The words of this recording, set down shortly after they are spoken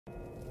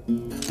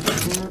In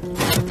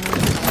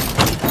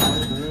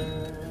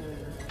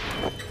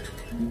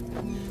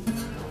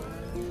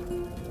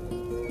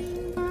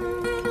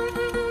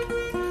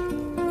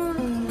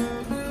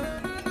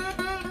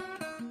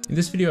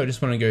this video, I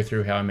just want to go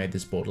through how I made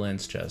this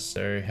Borderlands chest,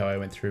 so how I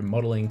went through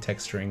modeling,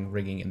 texturing,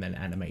 rigging, and then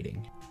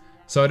animating.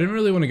 So I didn't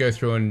really want to go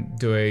through and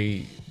do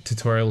a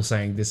tutorial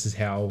saying this is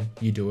how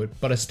you do it,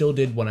 but I still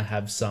did want to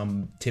have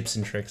some tips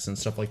and tricks and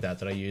stuff like that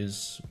that I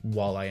use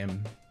while I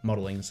am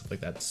modeling and stuff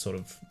like that to sort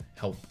of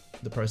help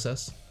the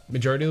process.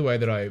 Majority of the way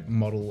that I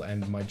model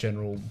and my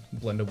general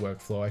Blender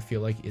workflow, I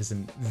feel like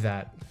isn't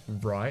that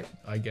right,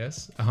 I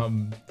guess.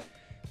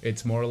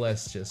 It's more or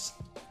less just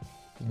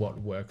what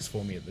works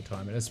for me at the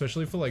time, and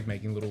especially for like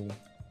making little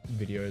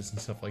videos and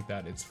stuff like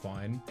that, it's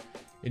fine.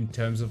 In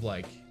terms of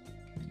like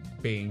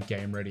being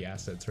game ready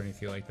assets or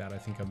anything like that, I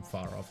think I'm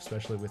far off,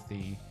 especially with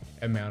the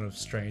amount of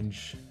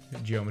strange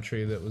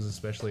geometry that was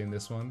especially in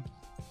this one.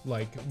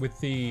 Like with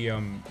the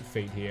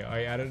feet here,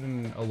 I added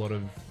in a lot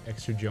of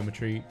extra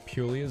geometry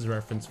purely as a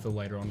reference for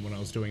later on when I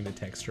was doing the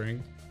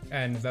texturing,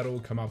 and that'll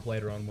come up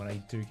later on when I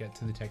do get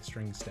to the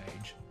texturing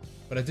stage.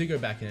 But I do go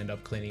back and end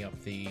up cleaning up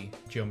the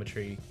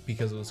geometry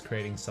because it was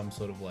creating some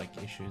sort of like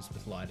issues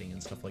with lighting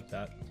and stuff like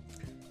that.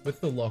 With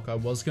the lock, I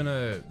was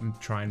gonna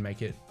try and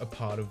make it a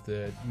part of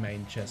the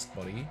main chest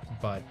body,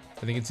 but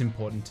I think it's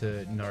important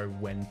to know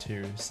when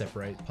to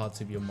separate parts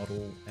of your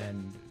model,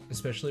 and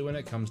especially when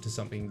it comes to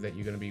something that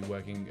you're going to be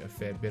working a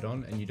fair bit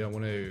on and you don't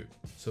want to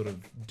sort of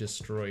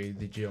destroy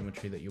the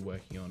geometry that you're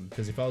working on.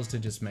 Because if I was to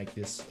just make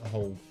this a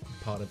whole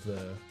part of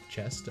the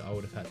chest, I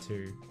would have had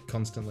to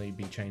constantly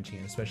be changing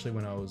it, especially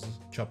when I was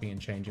chopping and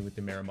changing with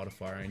the mirror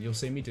modifier. And you'll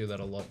see me do that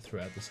a lot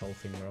throughout this whole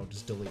thing, where I'll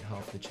just delete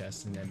half the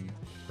chest and then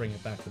bring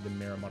it back with the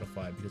mirror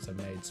modifier because I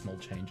made small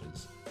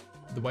changes.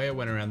 The way I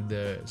went around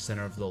the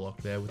center of the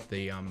lock there with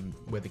the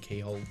where the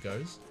keyhole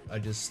goes, I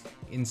just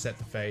inset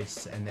the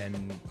face and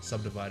then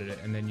subdivided it,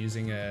 and then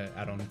using a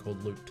add-on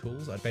called Loop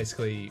Tools,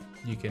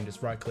 you can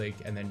just right click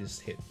and then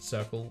just hit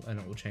circle and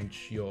it will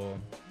change your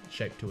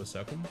shape to a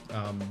circle,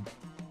 and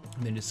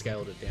then just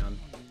scaled it down.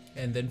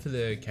 And then for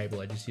the cable,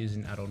 I just used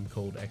an add-on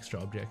called Extra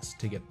Objects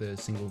to get the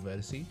single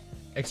vertice.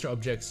 Extra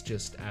Objects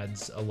just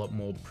adds a lot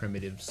more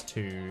primitives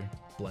to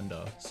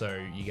Blender,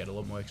 so you get a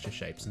lot more extra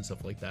shapes and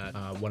stuff like that,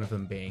 one of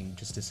them being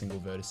just a single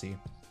vertice.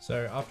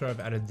 So after I've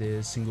added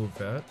the single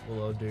vert,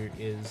 all I'll do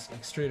is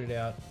extrude it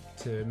out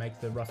to make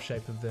the rough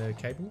shape of the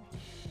cable,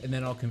 and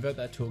then I'll convert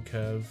that to a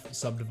curve,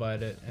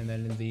 subdivide it, and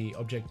then in the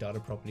object data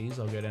properties,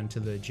 I'll go down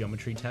to the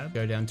geometry tab,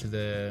 go down to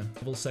the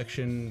level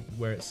section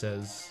where it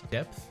says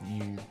depth,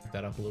 you pick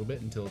that up a little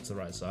bit until it's the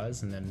right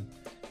size, and then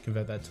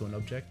convert that to an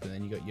object, and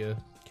then you got your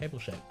cable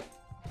shape.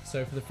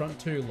 So for the front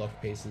two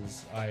lock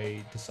pieces,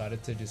 I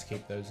decided to just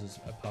keep those as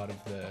a part of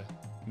the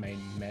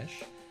main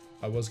mesh.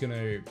 I was going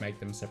to make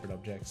them separate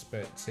objects,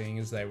 but seeing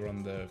as they were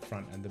on the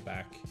front and the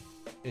back,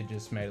 it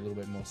just made a little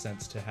bit more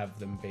sense to have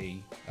them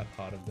be a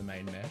part of the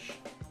main mesh.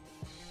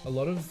 A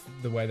lot of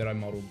the way that I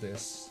modeled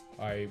this,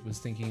 I was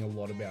thinking a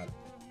lot about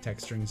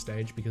texturing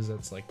stage, because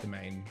that's like the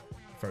main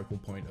focal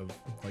point of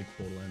like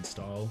Borderlands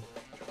style.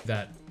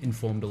 That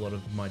informed a lot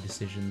of my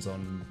decisions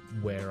on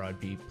where I'd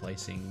be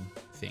placing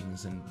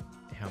things and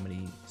how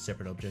many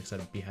separate objects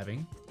I'd be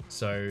having.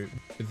 So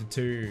with the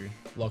two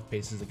lock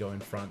pieces that go in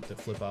front that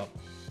flip up,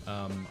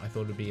 I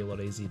thought it'd be a lot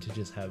easier to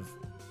just have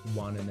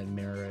one and then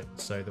mirror it,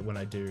 so that when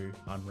I do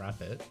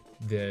unwrap it,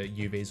 the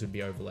UVs would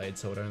be overlaid,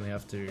 so I'd only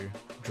have to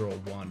draw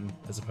one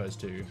as opposed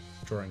to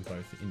drawing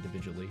both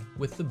individually.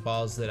 With the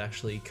bars that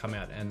actually come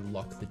out and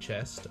lock the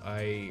chest,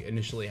 I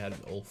initially had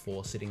all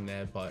four sitting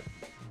there, but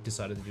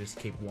decided to just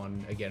keep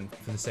one, again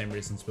for the same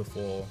reasons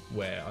before,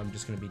 where I'm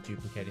just going to be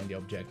duplicating the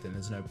object and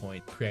there's no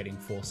point creating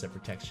four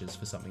separate textures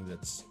for something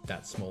that's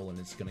that small and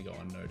it's going to go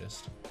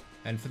unnoticed.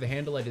 And for the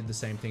handle, I did the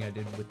same thing I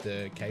did with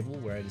the cable,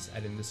 where I just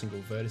add in the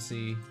single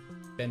vertice,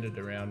 bend it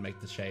around, make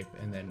the shape,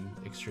 and then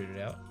extrude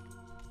it out.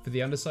 For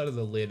the underside of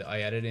the lid,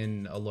 I added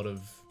in a lot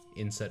of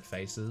inset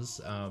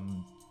faces.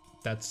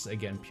 That's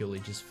again purely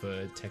just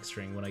for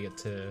texturing. When I get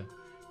to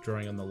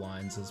drawing on the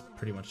lines, is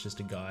pretty much just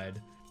a guide.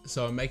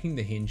 So I'm making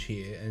the hinge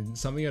here, and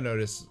something I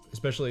noticed,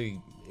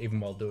 especially even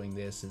while doing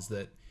this, is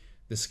that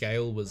the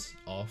scale was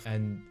off,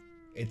 and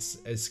it's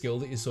a skill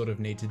that you sort of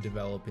need to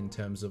develop in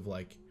terms of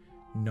like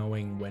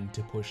knowing when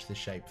to push the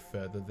shape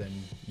further than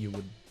you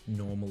would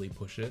normally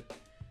push it.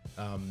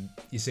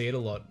 You see it a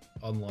lot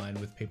online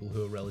with people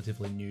who are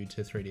relatively new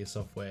to 3D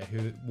software,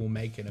 who will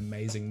make an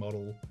amazing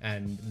model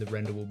and the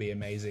render will be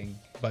amazing,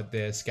 but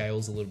their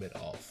scale's a little bit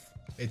off.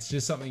 It's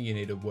just something you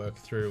need to work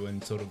through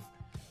and sort of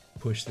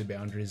push the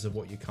boundaries of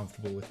what you're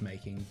comfortable with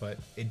making, but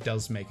it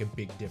does make a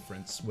big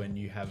difference when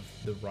you have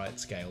the right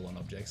scale on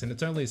objects. And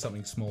it's only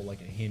something small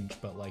like a hinge,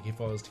 but like if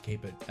I was to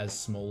keep it as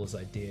small as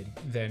I did,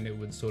 then it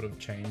would sort of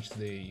change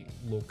the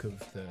look of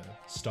the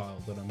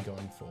style that I'm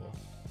going for.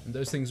 And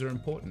those things are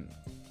important.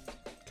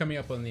 Coming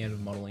up on the end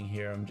of modeling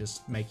here, I'm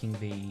just making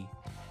the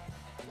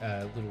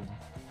little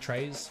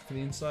trays for the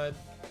inside,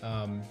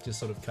 just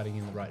sort of cutting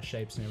in the right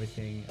shapes and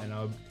everything. And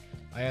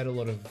I add a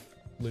lot of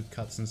loop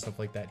cuts and stuff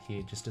like that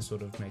here just to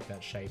sort of make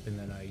that shape, and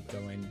then I go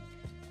in,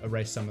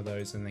 erase some of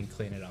those and then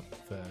clean it up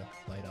for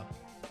later.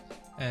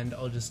 And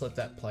I'll just let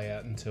that play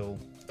out until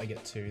I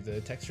get to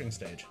the texturing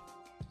stage.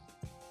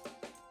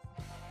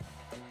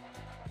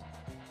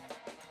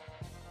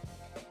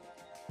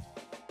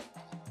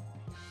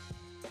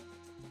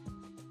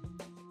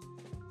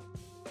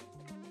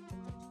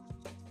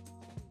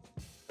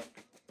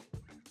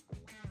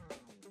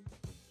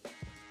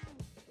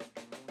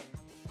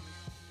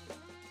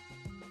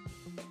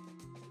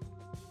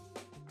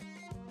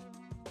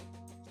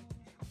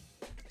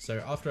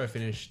 So after I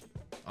finished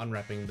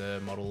unwrapping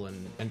the model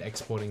and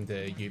exporting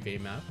the UV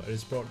map, I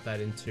just brought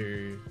that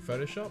into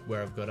Photoshop,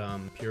 where I've got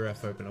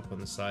PureF open up on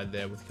the side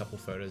there with a couple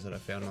photos that I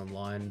found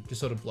online, just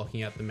sort of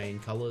blocking out the main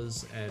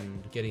colors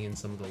and getting in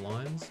some of the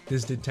lines.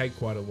 This did take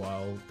quite a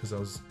while because I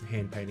was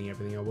hand painting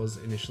everything. I was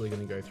initially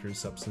going to go through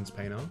Substance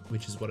Painter,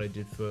 which is what I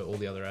did for all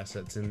the other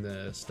assets in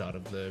the start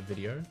of the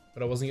video,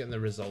 but I wasn't getting the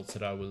results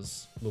that I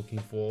was looking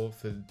for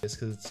this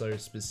because it's so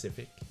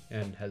specific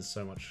and has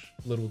so much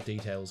little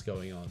details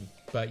going on.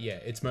 But yeah,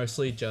 it's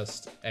mostly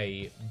just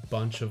a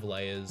bunch of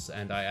layers,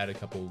 and I add a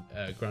couple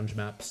grunge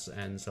maps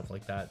and stuff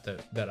like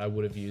that I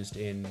would have used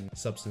in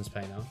Substance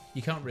Painter.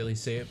 You can't really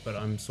see it, but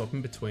I'm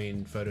swapping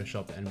between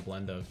Photoshop and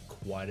Blender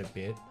quite a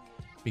bit,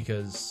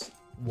 because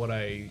what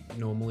I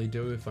normally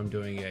do if I'm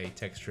doing a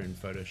texture in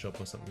Photoshop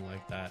or something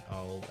like that,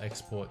 I'll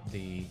export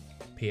the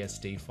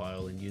PSD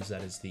file and use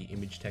that as the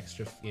image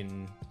texture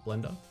in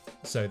Blender,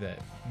 so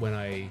that when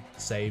I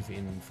save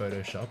in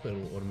Photoshop,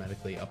 it'll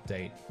automatically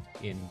update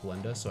in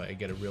Blender, so I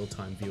get a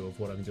real-time view of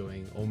what I'm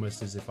doing,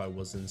 almost as if I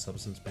was in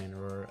Substance Painter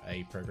or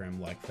a program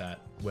like that,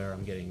 where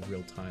I'm getting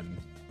real-time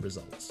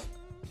results.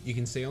 You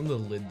can see on the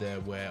lid there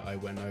where I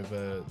went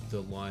over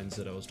the lines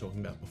that I was talking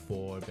about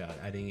before, about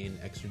adding in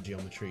extra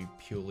geometry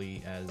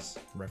purely as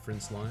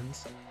reference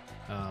lines.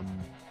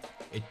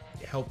 It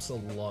helps a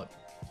lot,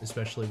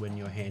 especially when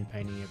you're hand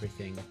painting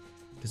everything,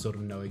 to sort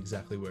of know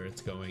exactly where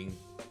it's going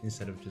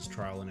instead of just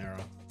trial and error.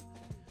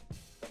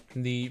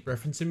 And the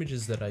reference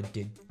images that I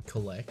did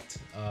collect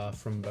are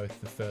from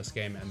both the first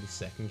game and the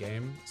second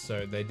game,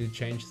 so they did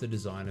change the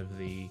design of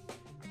the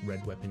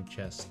red weapon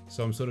chest.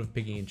 So I'm sort of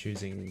picking and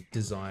choosing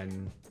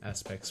design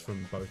aspects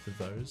from both of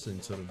those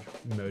and sort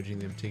of merging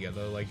them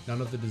together. Like,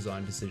 none of the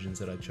design decisions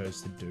that I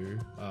chose to do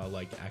are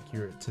like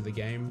accurate to the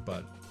game,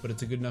 but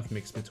it's a good enough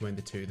mix between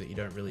the two that you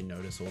don't really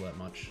notice all that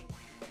much.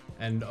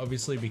 And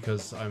obviously,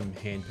 because I'm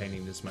hand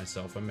painting this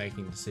myself, I'm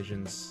making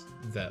decisions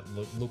that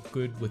look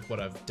good with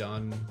what I've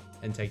done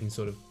and taking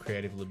sort of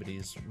creative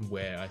liberties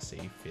where I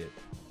see fit.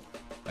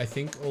 I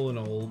think all in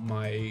all,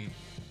 my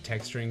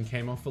texturing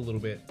came off a little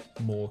bit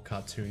more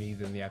cartoony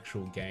than the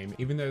actual game.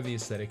 Even though the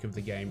aesthetic of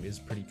the game is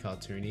pretty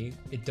cartoony,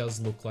 it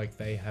does look like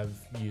they have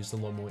used a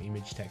lot more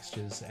image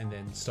textures and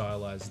then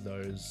stylized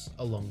those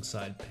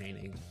alongside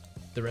painting.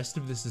 The rest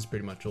of this is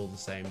pretty much all the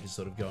same, just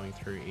sort of going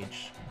through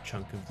each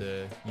chunk of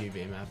the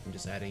UV map and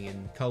just adding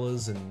in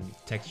colors and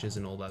textures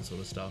and all that sort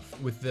of stuff.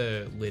 With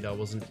the lid, I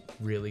wasn't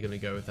really going to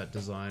go with that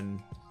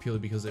design purely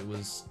because it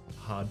was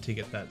hard to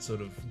get that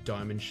sort of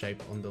diamond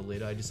shape on the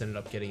lid. I just ended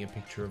up getting a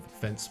picture of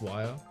fence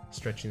wire,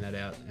 stretching that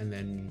out and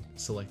then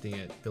selecting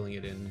it, filling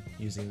it in,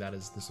 using that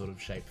as the sort of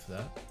shape for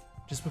that.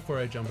 Just before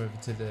I jump over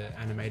to the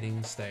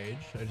animating stage,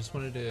 I just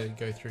wanted to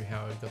go through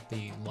how I got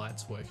the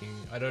lights working.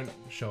 I don't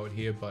show it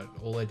here, but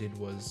all I did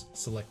was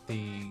select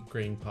the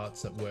green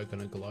parts that were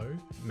gonna glow,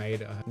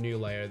 made a new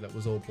layer that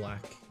was all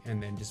black,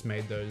 and then just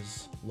made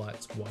those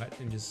lights white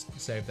and just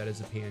saved that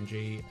as a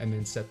PNG, and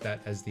then set that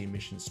as the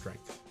emission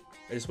strength.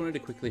 I just wanted to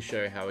quickly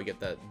show how I get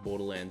that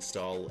Borderlands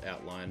style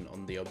outline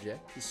on the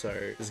object. So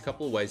there's a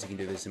couple of ways you can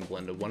do this in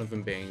Blender, one of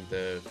them being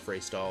the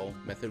freestyle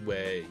method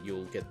where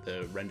you'll get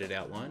the rendered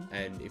outline,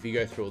 and if you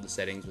go through all the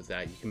settings with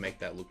that, you can make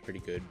that look pretty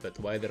good. But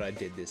the way that I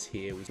did this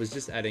here was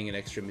just adding an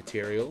extra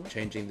material,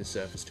 changing the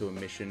surface to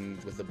emission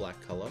with the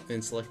black color,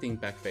 then selecting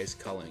backface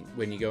culling.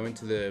 When you go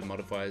into the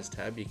modifiers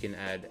tab, you can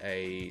add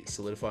a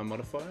solidify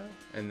modifier,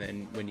 and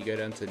then when you go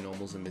down to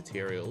normals and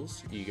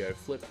materials, you go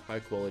flip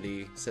high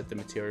quality, set the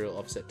material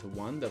offset to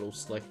 1, that'll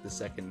select the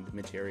second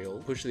material,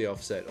 push the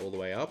offset all the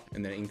way up,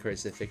 and then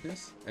increase the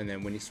thickness. And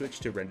then when you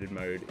switch to rendered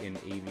mode in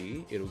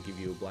Eevee, it'll give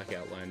you a black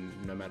outline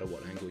no matter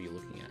what angle you're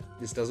looking at.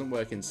 This doesn't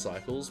work in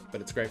cycles,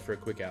 but it's great for a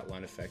quick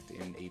outline effect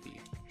in Eevee.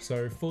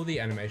 So for the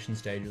animation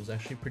stage, it was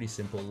actually pretty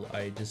simple.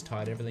 I just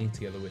tied everything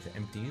together with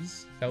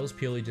empties. That was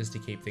purely just to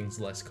keep things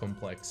less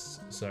complex,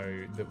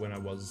 so that when I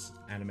was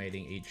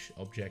animating each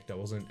object, I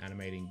wasn't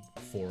animating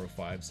 4 or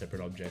 5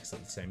 separate objects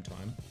at the same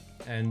time.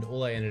 And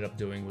all I ended up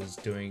doing was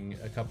doing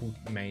a couple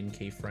main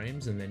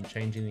keyframes and then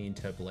changing the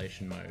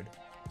interpolation mode.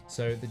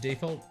 So the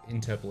default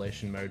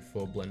interpolation mode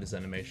for Blender's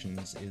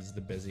animations is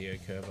the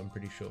Bezier curve, I'm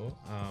pretty sure,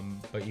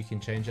 but you can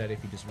change that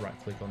if you just right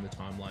click on the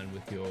timeline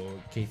with your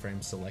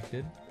keyframe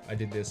selected. I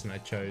did this and I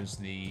chose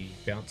the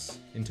bounce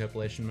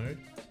interpolation mode.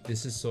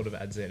 This is sort of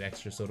adds that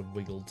extra sort of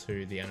wiggle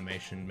to the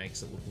animation,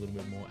 makes it look a little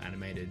bit more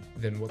animated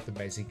than what the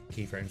basic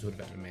keyframes would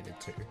have animated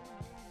to.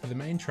 For the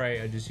main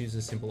tray, I just used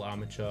a simple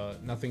armature,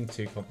 nothing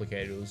too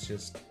complicated. It was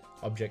just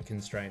object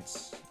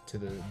constraints to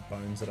the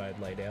bones that I had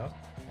laid out.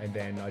 And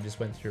then I just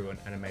went through and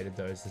animated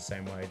those the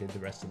same way I did the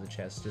rest of the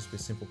chest, just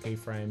with simple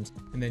keyframes,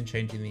 and then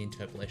changing the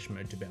interpolation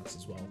mode to bounce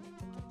as well.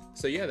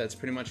 So yeah, that's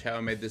pretty much how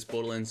I made this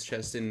Borderlands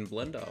chest in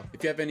Blender.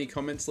 If you have any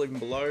comments, leave them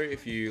below.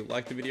 If you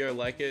like the video,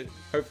 like it.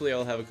 Hopefully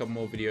I'll have a couple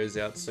more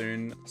videos out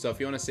soon. So if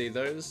you want to see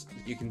those,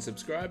 you can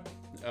subscribe.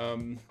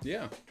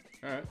 Yeah,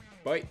 alright,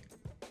 bye.